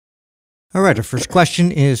All right, our first question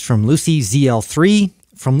is from Lucy ZL3.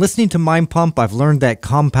 From listening to Mind Pump, I've learned that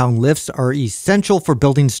compound lifts are essential for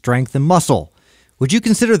building strength and muscle. Would you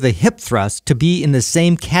consider the hip thrust to be in the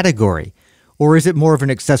same category? Or is it more of an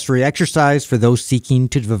accessory exercise for those seeking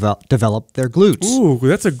to develop their glutes? Ooh,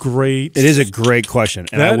 that's a great... It is a great question.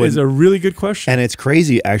 And that is a really good question. And it's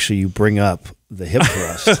crazy, actually, you bring up the hip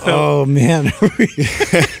thrust. Oh, man.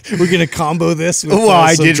 We're going to combo this with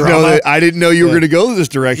I didn't know you were going to go this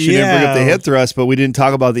direction and bring up the hip thrust, but we didn't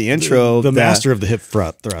talk about the intro. The master of the hip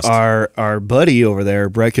thrust. Our buddy over there,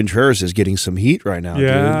 Brett Contreras, is getting some heat right now.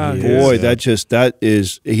 Yeah. Dude. Boy, that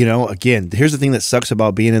is, you know, again, here's the thing that sucks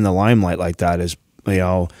about being in the limelight like that is, you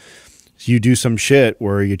know, you do some shit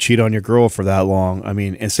where you cheat on your girl for that long. I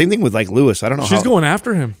mean, and same thing with like Lewis. I don't know She's going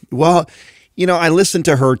after him. Well, you know, I listened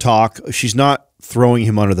to her talk. She's not throwing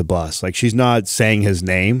him under the bus. Like, she's not saying his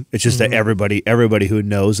name. It's just that everybody who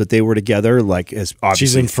knows that they were together, like, is obviously,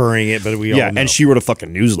 she's inferring it, but we all know. And she wrote a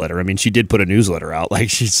fucking newsletter. I mean, she did put a newsletter out. Like,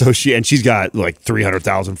 she's got like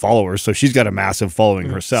 300,000 followers, so she's got a massive following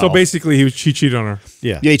herself. So basically, she cheated on her.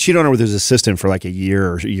 Yeah, he cheated on her with his assistant for like a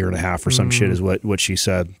year or a year and a half or some shit is what she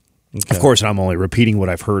said. Okay. Of course, I'm only repeating what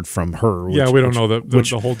I've heard from her. We don't know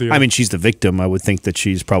the whole deal. I mean, she's the victim. I would think that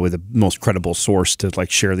she's probably the most credible source to like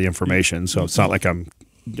share the information. So it's not like I'm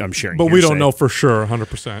sharing. But we don't know for sure,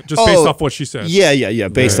 100%. Just based off what she said. Yeah.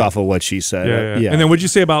 Based off of what she said. Yeah. And then what'd you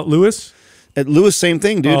say about Lewis? Lewis, same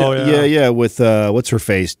thing, dude. Oh, yeah. With what's her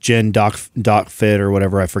face, Jen Doc Fit or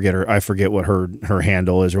whatever. I forget what her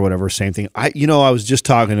handle is or whatever. Same thing. I was just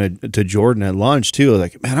talking to Jordan at lunch too.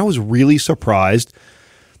 Like, man, I was really surprised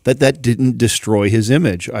that didn't destroy his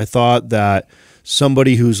image. I thought that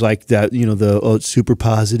somebody who's like that, you know, the super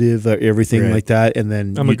positive, everything like that, and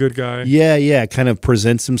then I'm a good guy. Yeah, kind of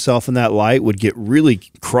presents himself in that light would get really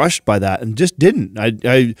crushed by that, and just didn't.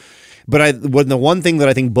 But the one thing that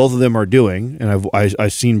I think both of them are doing, and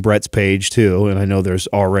I've seen Brett's page too, and I know there's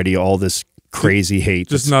already all this crazy hate.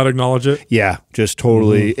 Just not acknowledge it? Yeah, just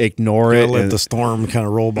totally ignore it. Let the storm kind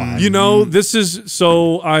of roll by. You know, this is,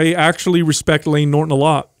 so I actually respect Lane Norton a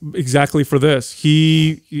lot exactly for this.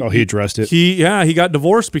 He addressed it. He got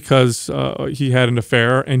divorced because he had an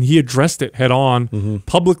affair, and he addressed it head on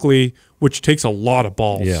publicly, which takes a lot of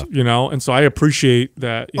balls, you know? And so I appreciate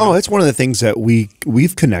that. It's one of the things that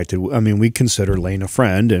we've connected. I mean, we consider Lane a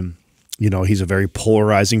friend, and you know, he's a very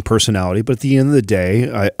polarizing personality, but at the end of the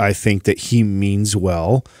day, I think that he means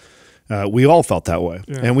well. We all felt that way,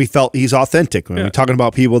 and we felt he's authentic. When we're talking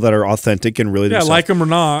about people that are authentic and really themselves. Like him or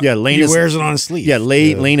not. Yeah, Lane wears it on his sleeve. Yeah,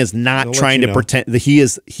 Lane is not trying to pretend that he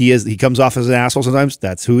is. He comes off as an asshole sometimes.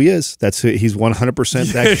 That's who he is. That's who he's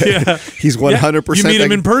 100% that guy. He's 100%. You meet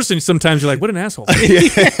him in person. Sometimes you're like, what an asshole. But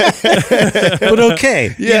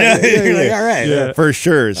okay. You're like, all right, for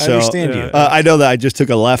sure. So, I understand you. I know that I just took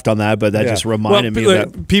a left on that, but that just reminded me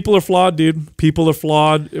of that. People are flawed, dude. People are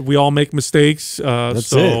flawed. We all make mistakes.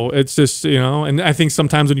 It's just, you know, and I think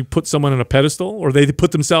sometimes when you put someone on a pedestal, or they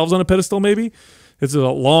put themselves on a pedestal, maybe it's a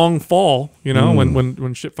long fall, you know,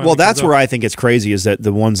 when shit finally that's where I think it's crazy, is that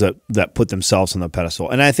the ones that put themselves on the pedestal.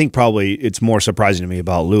 And I think probably it's more surprising to me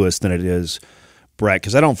about Lewis than it is Brett,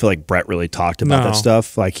 because I don't feel like Brett really talked about that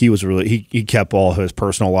stuff. Like, he was really, he kept all his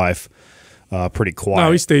personal life pretty quiet.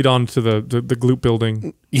 No, he stayed on to the glute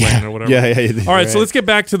building plan or whatever. Yeah. All right, so let's get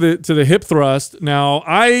back to the hip thrust. Now,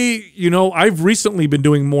 I've recently been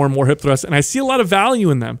doing more and more hip thrusts, and I see a lot of value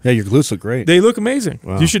in them. Yeah, your glutes look great. They look amazing.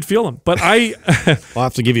 Wow. You should feel them. But I'll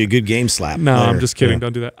have to give you a good game slap. No, later. I'm just kidding.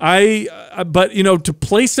 Don't do that. But you know, to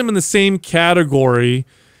place them in the same category,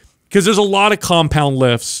 because there's a lot of compound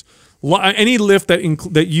lifts. Any lift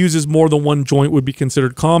that uses more than one joint would be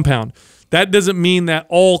considered compound. That doesn't mean that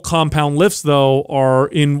all compound lifts, though, are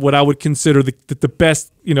in what I would consider the best,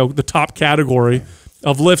 you know, the top category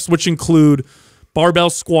of lifts, which include barbell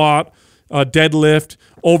squat, deadlift,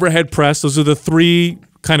 overhead press. Those are the three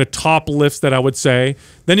kind of top lifts that I would say.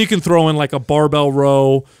 Then you can throw in like a barbell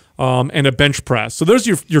row and a bench press. So those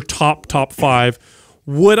are your top five.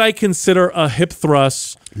 Would I consider a hip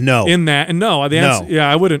thrust in that? And no, the answer, yeah,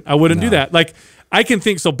 I wouldn't do that. Like, I can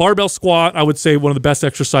think, so barbell squat, I would say one of the best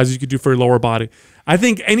exercises you could do for your lower body. I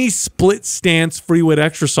think any split stance free weight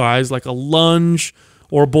exercise, like a lunge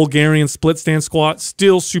or a Bulgarian split stance squat,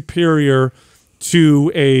 still superior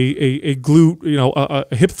to a glute, you know,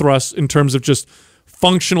 a hip thrust in terms of just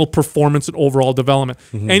functional performance and overall development.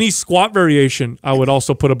 Any squat variation, I would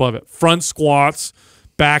also put above it. Front squats,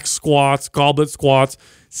 back squats, goblet squats,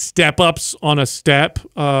 step ups on a step,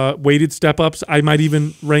 weighted step ups. I might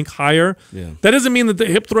even rank higher. Yeah. That doesn't mean that the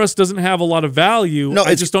hip thrust doesn't have a lot of value. No,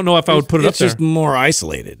 I just don't know if I would put it up It's there. just more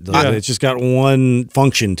isolated. Yeah. It's just got one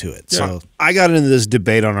function to it. So I got into this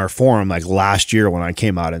debate on our forum like last year when I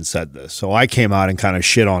came out and said this. So I came out and kind of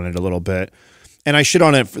shit on it a little bit. And I shit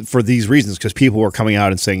on it for these reasons, because people were coming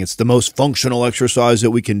out and saying it's the most functional exercise that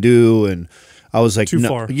we can do. And I was like, Too no,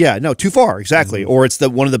 far. Yeah, no, too far. Exactly. Or it's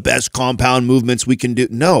one of the best compound movements we can do.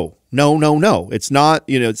 No. It's not,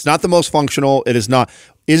 it's not the most functional. It is not.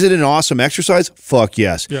 Is it an awesome exercise? Fuck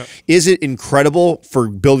yes. Yeah. Is it incredible for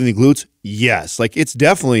building the glutes? Yes. Like it's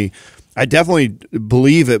definitely, I definitely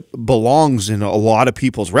believe it belongs in a lot of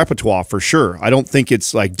people's repertoire for sure. I don't think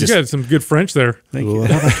it's like You just. got some good French there. Thank you.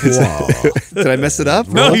 wow. Did I mess it up?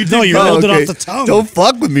 No, you did. You bro. rolled it okay. off the tongue. Don't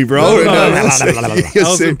fuck with me, bro. No, I I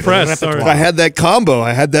was impressed. Sorry. I had that combo.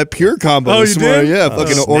 I had that pure combo. Oh, this you morning. did? Yeah,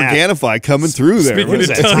 fucking snap. Organifi coming through there. Speaking What of is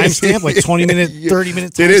that? tongues. Timestamp, like 20-minute,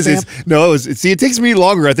 30-minute timestamp. It is. See, it takes me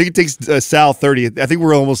longer. I think it takes Sal 30. I think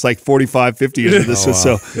we're almost like 45, 50 into this. Oh,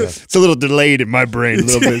 wow. So it's a little delayed in my brain a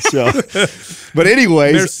little bit. So, but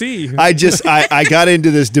anyways, Merci. I got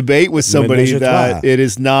into this debate with somebody Menage a that trois. it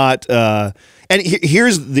is not. And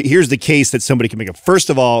here's the case that somebody can make. First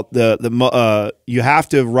of all, you have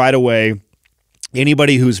to right away.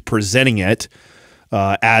 Anybody who's presenting it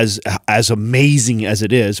as amazing as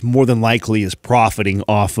it is, more than likely is profiting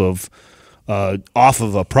off of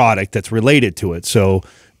a product that's related to it. So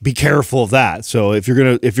be careful of that. So if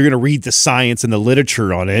you're gonna read the science and the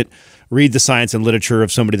literature on it, read the science and literature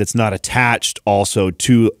of somebody that's not attached also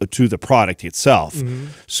to the product itself.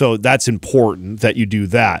 So that's important that you do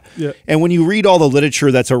that. Yeah. And when you read all the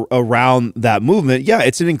literature that's around that movement, yeah,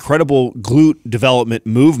 it's an incredible glute development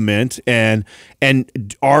movement. And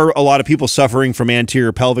are a lot of people suffering from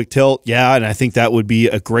anterior pelvic tilt? Yeah, and I think that would be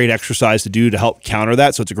a great exercise to do to help counter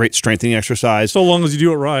that. So it's a great strengthening exercise. So long as you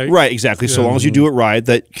do it right. Right, exactly. So long as you do it right,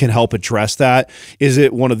 that can help address that. Is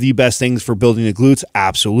it one of the best things for building the glutes?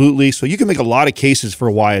 Absolutely. So you can make a lot of cases for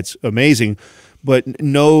why it's amazing, but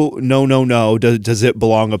no. Does it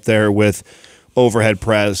belong up there with overhead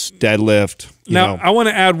press, deadlift? Now, I want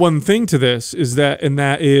to add one thing to this, and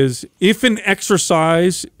that is if an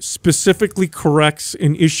exercise specifically corrects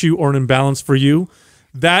an issue or an imbalance for you,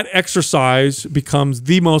 that exercise becomes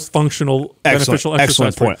the most functional, beneficial exercise.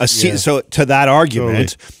 Excellent point. for you. So to that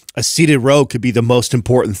argument, a seated row could be the most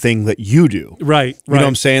important thing that you do. Right. You know what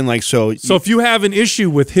I'm saying? Like so if you have an issue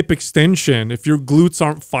with hip extension, if your glutes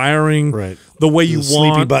aren't firing Right. the way you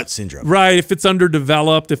want, Sleepy butt syndrome. right? If it's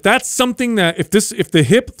underdeveloped, if that's something that if the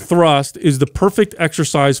hip thrust is the perfect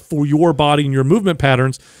exercise for your body and your movement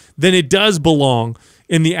patterns, then it does belong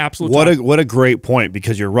in the absolute. what a great point,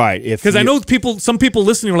 because you're right. Because I know some people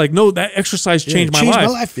listening are like, no, that exercise changed my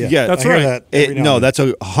life. Yeah, that's I hear right. that every now No, and then. that's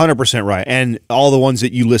 100% right. And all the ones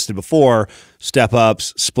that you listed before, step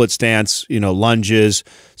ups, split stance, lunges,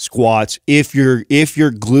 squats. If your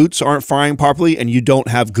glutes aren't firing properly and you don't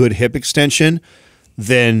have good hip extension,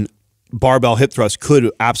 then barbell hip thrust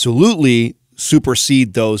could absolutely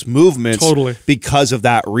supersede those movements Totally. because of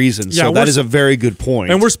that reason. Yeah, So that is a very good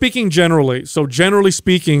point. And we're speaking generally. So generally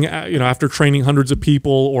speaking, after training hundreds of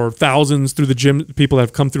people or thousands through the gym, people that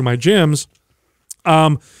have come through my gyms,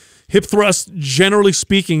 hip thrusts, generally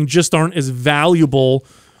speaking, just aren't as valuable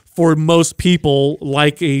for most people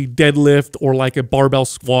like a deadlift or like a barbell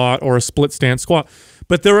squat or a split stance squat.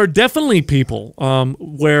 But there are definitely people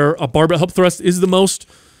where a barbell hip thrust is the most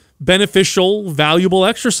beneficial, valuable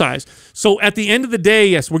exercise. So at the end of the day,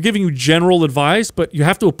 yes, we're giving you general advice, but you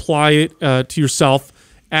have to apply it to yourself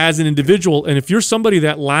as an individual. And if you're somebody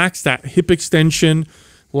that lacks that hip extension,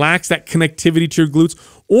 lacks that connectivity to your glutes,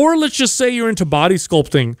 or let's just say you're into body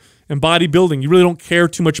sculpting and bodybuilding, you really don't care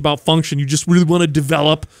too much about function, you just really want to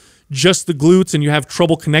develop just the glutes and you have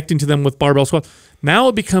trouble connecting to them with barbell squats, now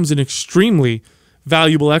it becomes an extremely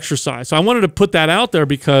valuable exercise. So I wanted to put that out there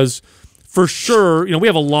because for sure, we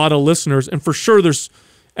have a lot of listeners, and for sure there's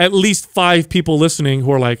at least 5 people listening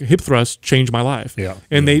who are like, hip thrust changed my life. Yeah.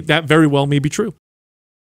 And that very well may be true.